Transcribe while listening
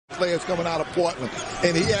players coming out of Portland.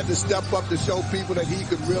 And he had to step up to show people that he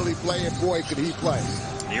could really play, and boy, could he play.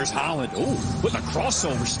 Here's Holland. Ooh, with a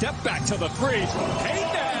crossover. Step back to the three. Hey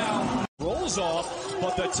now. Rolls off,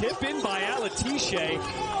 but the tip in by Alatishe,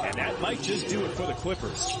 and that might just do it for the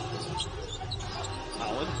Clippers.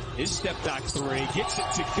 Holland, his step back three, gets it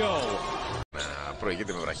to go.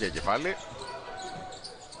 Προηγείται με βραχία κεφάλι.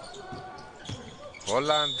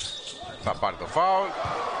 Holland θα πάρει το φάουλ.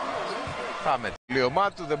 Θα με το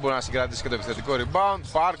λίωμά του, δεν μπορεί να συγκρατήσει και το επιθετικό rebound.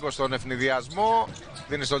 Πάρκο στον ευνηδιασμό,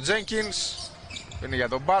 δίνει στον Jenkins. Είναι για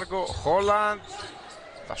τον Πάρκο. Holland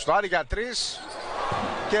θα στάρει για 3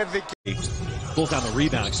 και δική. Both on the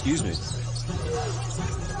rebound, excuse me.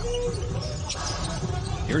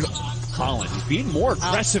 Here's Holland. He's being more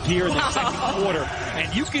aggressive here in the second quarter, and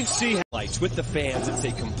you can see highlights with the fans. It's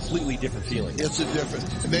a completely different feeling. It's a different,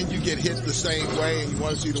 and then you get hit the same way, and you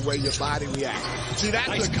want to see the way your body reacts. See, that's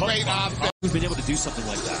nice a great offense. Who's been able to do something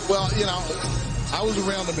like that? Well, you know, I was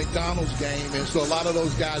around the McDonald's game, and so a lot of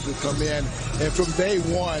those guys would come in, and from day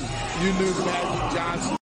one, you knew Magic Johnson.